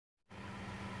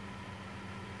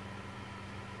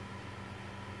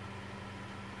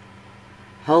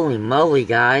Holy moly,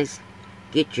 guys.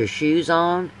 Get your shoes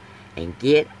on and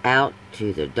get out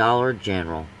to the Dollar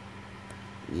General.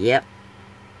 Yep.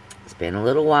 It's been a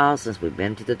little while since we've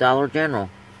been to the Dollar General.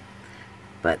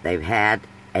 But they've had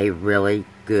a really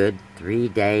good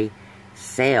 3-day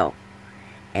sale.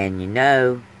 And you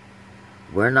know,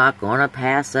 we're not going to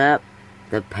pass up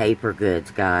the paper goods,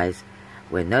 guys.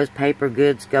 When those paper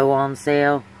goods go on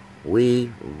sale,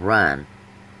 we run.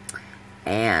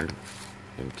 And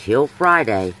until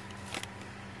Friday,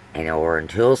 or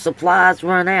until supplies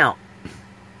run out,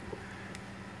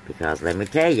 because let me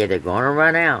tell you, they're going to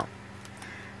run out.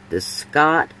 The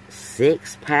Scott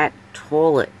 6-pack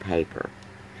toilet paper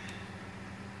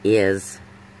is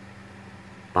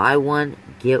buy one,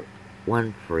 get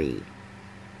one free.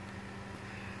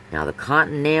 Now the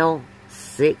Continental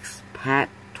 6-pack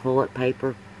toilet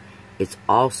paper is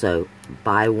also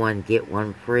buy one, get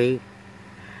one free.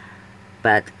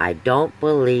 But I don't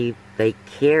believe they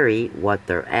carry what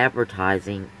they're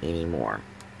advertising anymore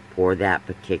for that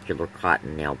particular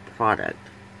Continental product.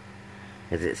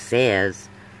 As it says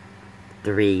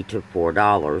 $3 to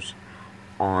 $4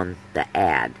 on the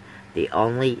ad. The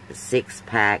only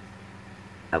 6-pack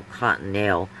of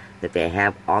Continental that they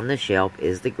have on the shelf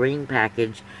is the green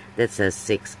package that says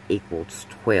 6 equals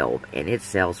 12, and it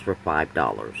sells for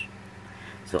 $5.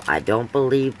 So I don't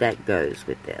believe that goes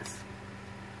with this.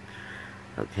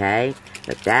 Okay,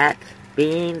 but that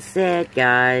being said,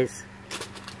 guys,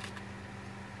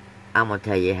 I'm going to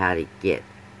tell you how to get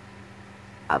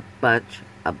a bunch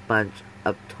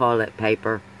of toilet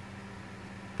paper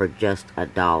for just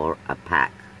 $1 a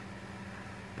pack.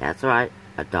 That's right,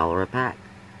 $1 a pack.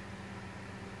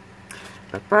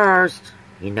 But first,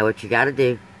 you know what you got to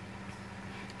do.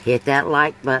 Hit that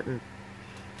like button.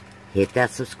 Hit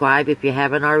that subscribe if you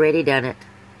haven't already done it.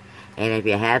 And if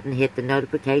you haven't hit the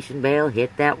notification bell,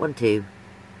 hit that one too.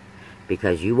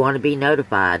 Because you want to be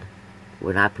notified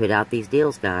when I put out these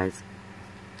deals, guys.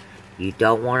 You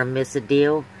don't want to miss a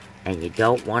deal, and you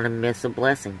don't want to miss a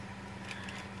blessing.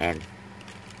 And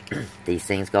these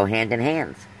things go hand in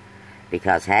hand.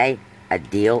 Because, hey, a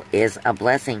deal is a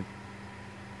blessing.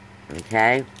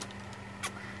 Okay?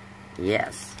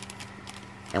 Yes.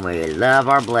 And we love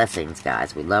our blessings,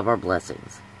 guys. We love our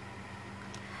blessings.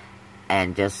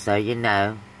 And just so you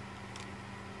know,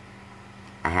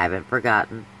 I haven't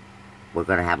forgotten. We're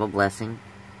going to have a blessing.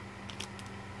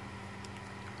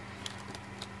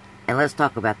 And let's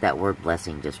talk about that word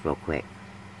blessing just real quick.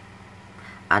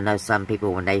 I know some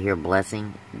people, when they hear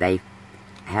blessing, they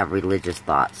have religious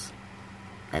thoughts.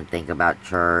 And think about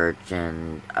church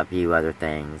and a few other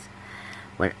things.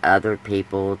 When other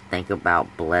people think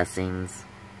about blessings,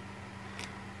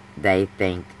 they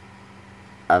think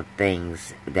of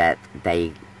things that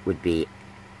they would be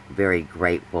very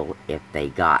grateful if they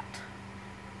got.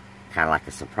 Kind of like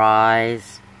a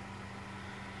surprise.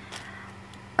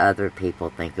 Other people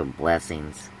think of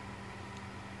blessings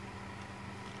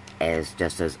as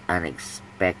just those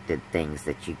unexpected things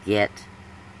that you get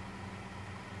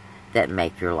that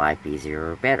make your life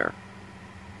easier or better.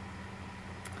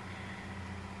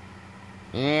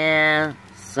 Yeah,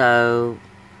 so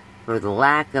for the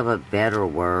lack of a better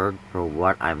word for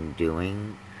what I'm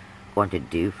going to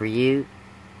do for you,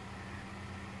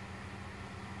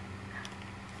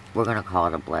 we're going to call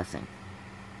it a blessing.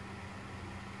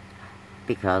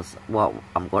 Because what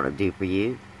I'm going to do for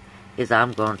you is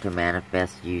I'm going to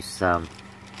manifest you some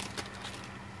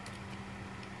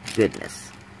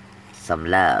goodness, some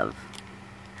love.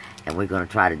 And we're going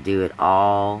to try to do it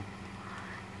all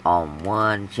on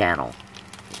one channel.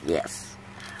 Yes.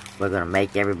 We're going to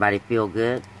make everybody feel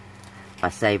good by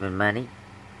saving money,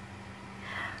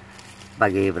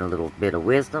 by giving a little bit of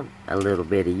wisdom, a little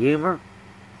bit of humor,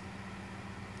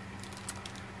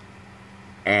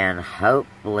 and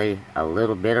hopefully a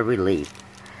little bit of relief.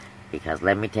 Because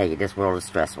let me tell you, this world is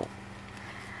stressful.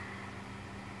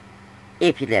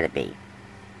 If you let it be.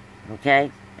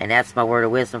 Okay? And that's my word of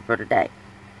wisdom for today.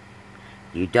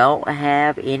 You don't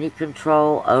have any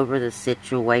control over the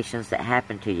situations that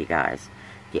happen to you guys.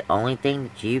 The only thing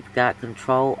that you've got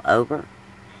control over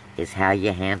is how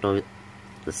you handle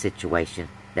the situation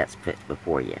that's put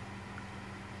before you.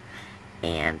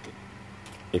 And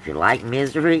if you like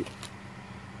misery,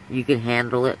 you can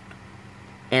handle it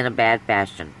in a bad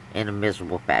fashion, in a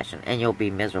miserable fashion, and you'll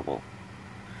be miserable.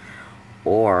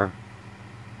 Or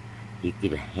you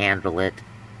could handle it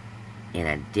in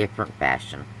a different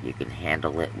fashion. You can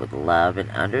handle it with love and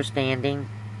understanding,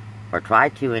 or try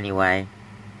to anyway,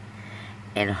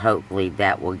 and hopefully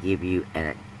that will give you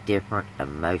a different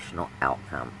emotional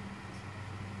outcome.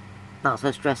 Not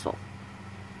so stressful.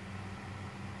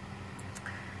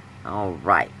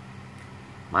 Alright.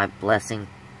 my blessing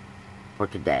for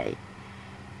today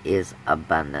is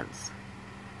abundance.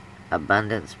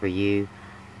 Abundance for you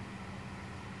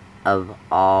of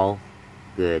all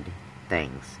good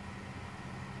things.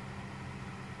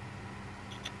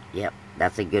 Yep,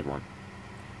 that's a good one.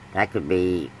 That could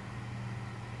be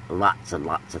lots and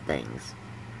lots of things.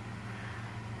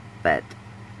 But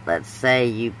let's say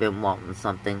you've been wanting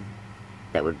something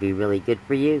that would be really good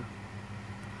for you.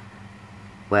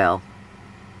 Well,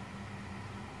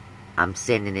 I'm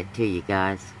sending it to you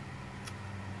guys.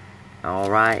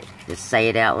 Alright, just say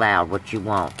it out loud what you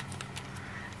want.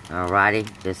 Alrighty,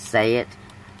 just say it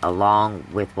along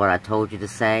with what I told you to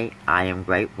say. I am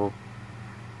grateful,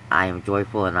 I am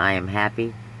joyful, and I am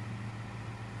happy.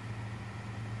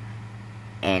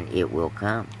 And it will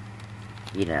come.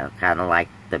 You know, kind of like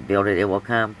the build it, it will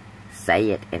come. Say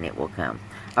it and it will come.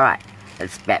 Alright,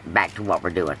 let's get back to what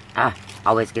we're doing.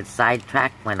 Always get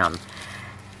sidetracked when I'm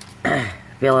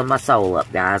filling my soul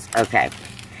up, guys. Okay.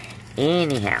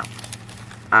 Anyhow,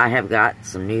 I have got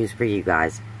some news for you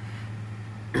guys.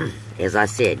 As I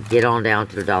said, get on down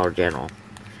to the Dollar General.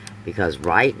 Because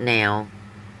right now,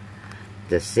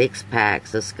 the 6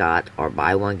 packs of Scott are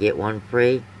buy one, get one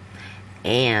free.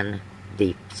 And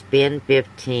the spend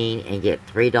 $15 and get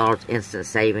 $3 instant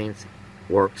savings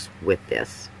works with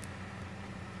this.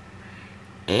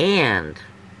 And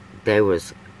there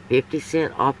was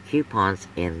 50-cent off coupons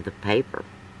in the paper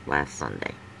last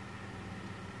Sunday.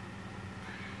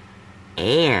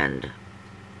 And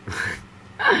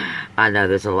I know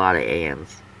there's a lot of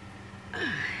ands.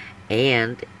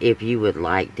 And if you would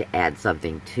like to add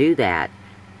something to that,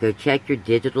 go check your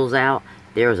digitals out.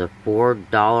 There's a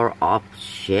 $4 off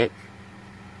Schick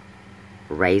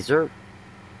razor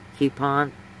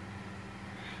coupon.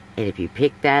 And if you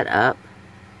pick that up,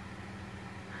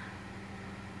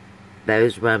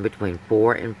 those run between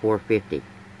 $4 and $4.50.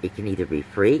 It can either be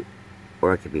free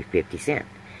or it could be 50 cents,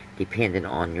 depending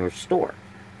on your store.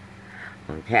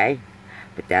 Okay?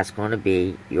 But that's going to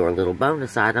be your little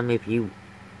bonus item if you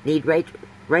need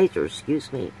razors,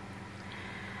 excuse me.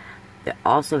 They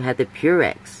also had the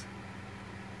Purex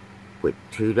with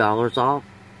 $2 off.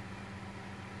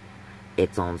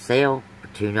 It's on sale for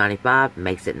 $2.95,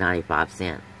 makes it 95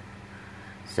 cents.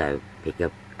 So pick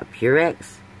up a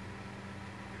Purex,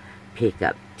 pick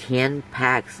up 10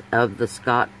 packs of the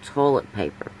Scott toilet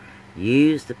paper.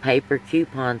 Use the paper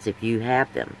coupons if you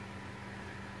have them.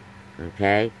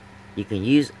 Okay? You can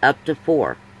use up to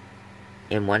 4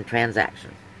 in one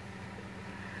transaction.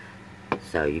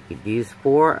 So you could use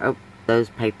 4 of those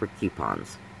paper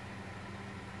coupons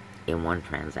in one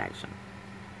transaction.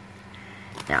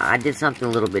 Now, I did something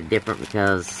a little bit different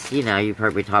because, you know, you've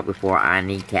heard me talk before, I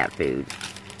need cat food.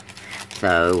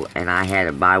 So, and I had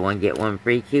a buy one, get one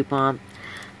free coupon.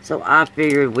 So I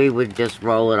figured we would just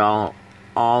roll it all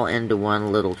into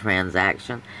one little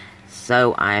transaction.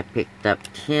 So I picked up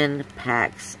 10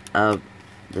 packs of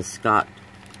the Scott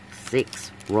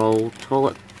 6-roll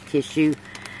toilet tissue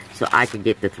so I could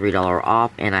get the $3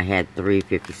 off, and I had 3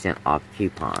 50-cent off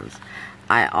coupons.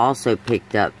 I also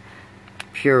picked up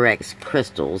Purex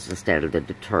crystals instead of the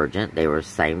detergent. They were the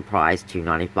same price,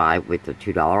 $2.95 with the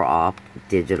 $2 off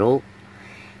digital.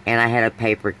 And I had a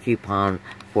paper coupon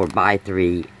for buy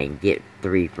 3 and get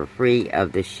 3 for free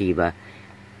of the Sheba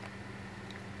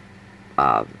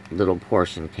little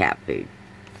portion cat food.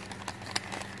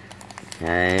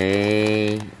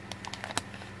 Okay.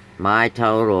 My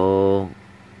total,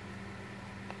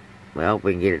 well,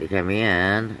 we can get it to come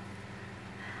in.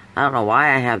 I don't know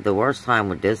why I have the worst time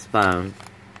with this phone.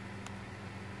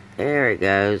 There it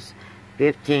goes.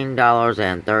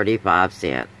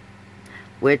 $15.35.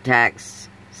 With tax,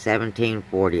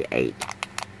 $17.48.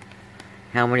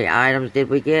 How many items did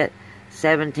we get?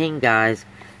 17, guys.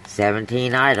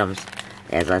 17 items.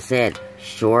 As I said,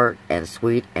 short and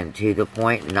sweet and to the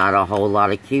point. Not a whole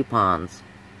lot of coupons.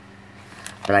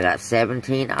 But I got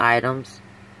 17 items.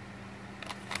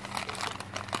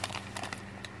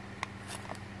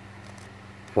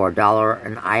 For $1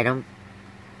 an item.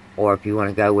 Or if you want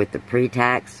to go with the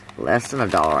pre-tax, less than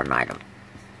 $1 an item.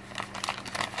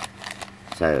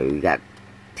 So you got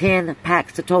 10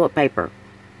 packs of toilet paper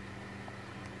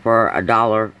for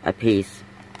 $1 a piece.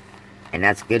 And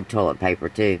that's good toilet paper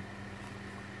too.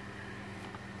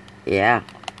 Yeah.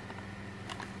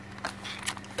 A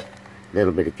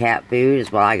little bit of cat food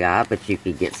is what I got, but you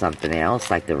could get something else,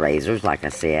 like the razors, like I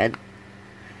said.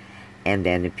 And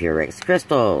then the Purex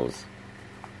crystals.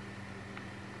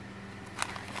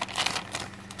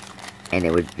 And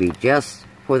it would be just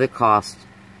for the cost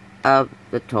of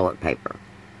the toilet paper.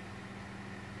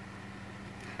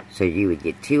 So you would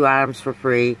get 2 items for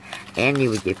free, and you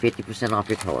would get 50% off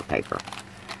your toilet paper.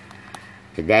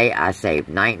 Today I saved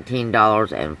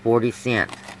 $19.40.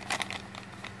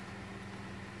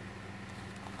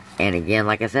 And again,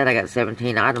 like I said, I got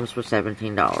 17 items for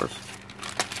 $17.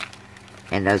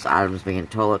 And those items being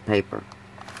toilet paper,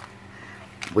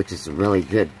 which is a really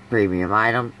good premium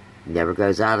item. Never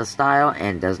goes out of style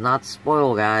and does not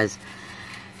spoil, guys.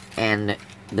 And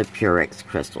the Purex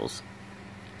crystals.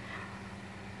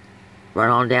 Run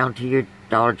on down to your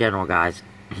Dollar General, guys.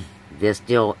 This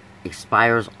deal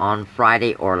expires on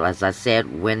Friday, or as I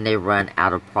said, when they run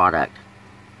out of product.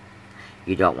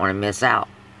 You don't want to miss out.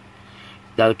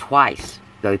 Go twice.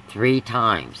 Go 3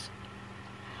 times.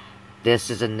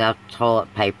 This is enough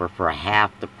toilet paper for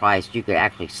half the price. You could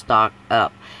actually stock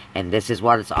up. And this is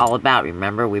what it's all about.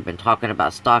 Remember, we've been talking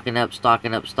about stocking up,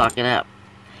 stocking up, stocking up.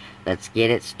 Let's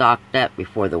get it stocked up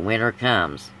before the winter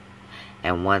comes.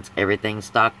 And once everything's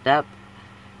stocked up,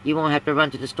 you won't have to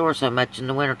run to the store so much in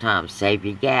the wintertime. Save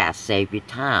your gas, save your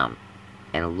time.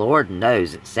 And Lord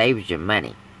knows it saves you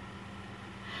money.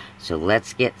 So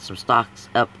let's get some stocks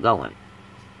up going.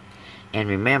 And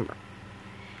remember,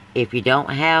 if you don't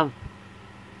have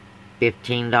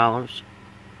 $15,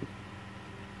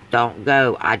 don't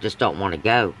go. I just don't want to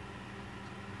go.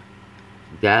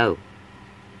 Go.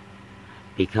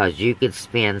 Because you could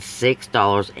spend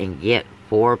 $6 and get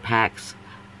 4 packs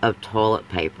of toilet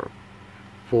paper.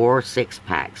 4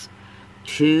 6-packs.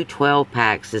 2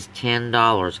 12-packs is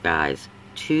 $10, guys.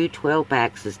 2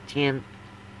 12-packs is $10.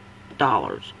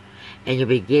 And you'll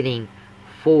be getting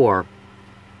 4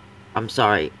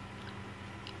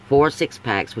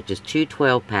 6-packs, which is 2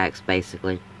 12-packs,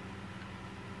 basically,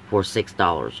 for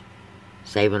 $6.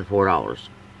 Saving $4.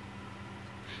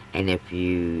 And if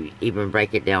you even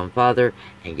break it down further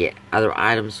and get other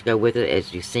items to go with it,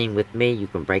 as you've seen with me, you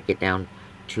can break it down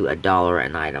to $1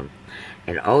 an item.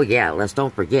 And oh yeah, let's do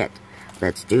not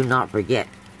forget.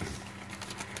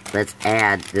 Let's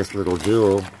add this little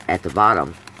jewel at the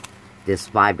bottom. This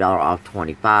 $5 off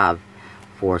 25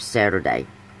 for Saturday,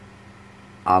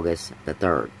 August the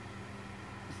 3rd.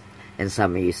 And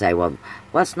some of you say, well,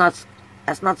 that's not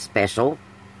special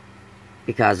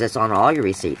because it's on all your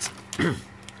receipts.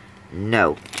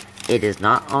 No, it is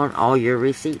not on all your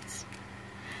receipts.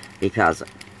 Because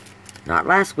not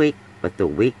last week, but the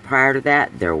week prior to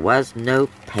that, there was no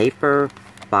paper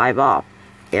 5 off.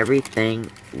 Everything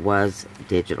was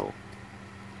digital.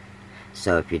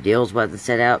 So if your deals wasn't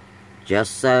set up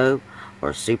just so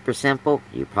or super simple,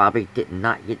 you probably did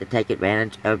not get to take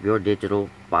advantage of your digital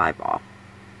 5 off.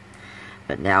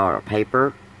 But now our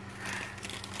paper,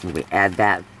 when we add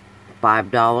that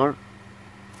 $5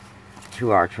 to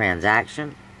our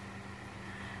transaction,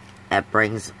 that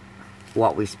brings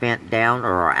what we spent down,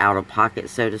 or our out of pocket,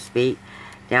 so to speak,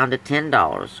 down to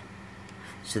 $10.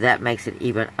 So that makes it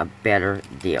even a better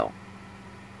deal.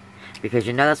 Because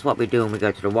you know that's what we do when we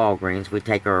go to the Walgreens. We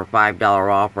take our $5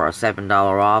 off or our $7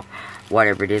 off,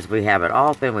 whatever it is, we have it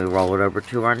off, and we roll it over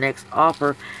to our next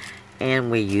offer, and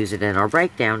we use it in our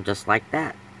breakdown just like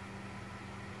that.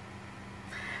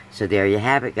 So there you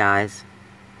have it, guys.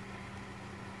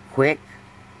 Quick.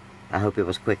 I hope it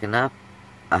was quick enough.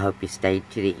 I hope you stayed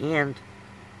to the end.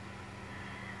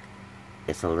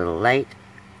 It's a little late.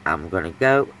 I'm going to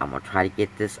go. I'm going to try to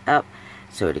get this up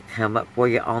so it'll come up for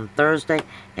you on Thursday.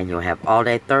 And you'll have all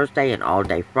day Thursday and all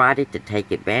day Friday to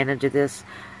take advantage of this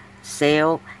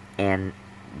sale and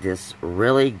this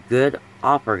really good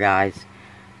offer, guys.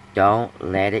 Don't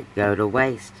let it go to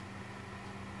waste.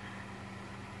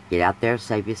 Get out there,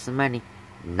 save you some money.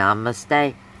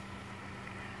 Namaste.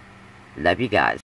 Love you guys.